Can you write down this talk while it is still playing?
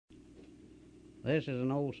This is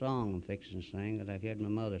an old song I'm fixing to sing that I heard my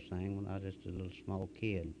mother sing when I was just a little small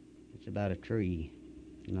kid. It's about a tree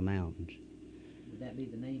in the mountains. Would that be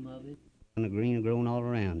the name of it? And the green growing all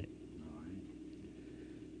around it. All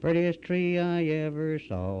right. Prettiest tree I ever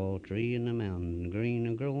saw, tree in the mountain,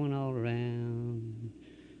 green growing all around.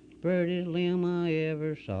 Prettiest limb I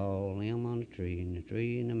ever saw, limb on the tree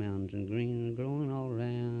in the mountains, green growing all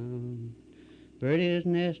around. Prettiest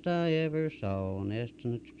nest I ever saw, nest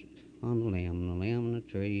on the limb on the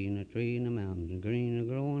tree in the mountains, green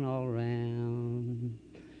growing all around.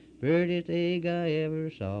 Prettiest egg I ever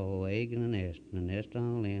saw, egg in the nest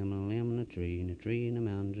on the limb on the tree in the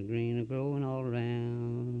mountains, green growing all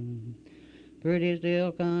around. Prettiest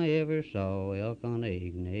elk I ever saw, elk on the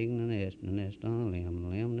egg in the nest on the limb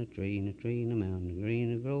on the tree in the mountains,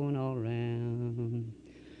 green growing all around.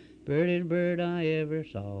 Prettiest bird I ever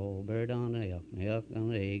saw, bird on the elk on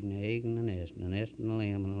the egg in the nest on the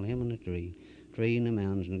limb on the tree in the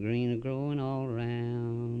mountains, and green growing all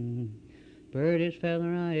around. Prettiest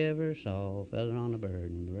feather I ever saw, feather on the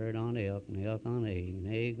bird on the elk on the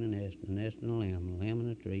egg in the nest on the limb on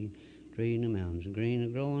the tree in the mountains,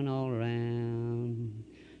 green growing all around.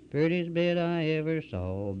 Prettiest bed I ever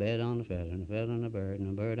saw, bed on the feather on the bird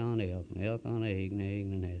on the elk on the egg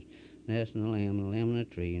in the nest in the limb on the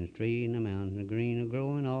tree in the mountains, the green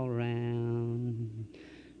growing all around.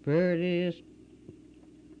 Prettiest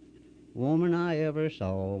woman I ever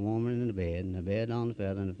saw, a woman in the bed on the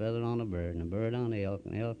feather on the bird on the elk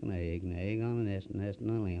on the egg on the nest in the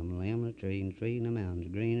limb on the tree in the mountains,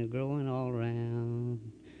 green growing all around.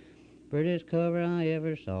 Prettiest cover I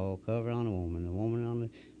ever saw, cover on a woman on the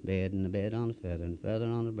bed on the feather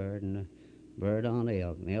on the bird on the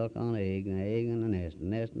elk on the egg on the nest in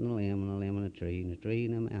the limb on the tree in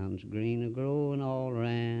the mountains, green growing all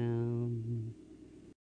around.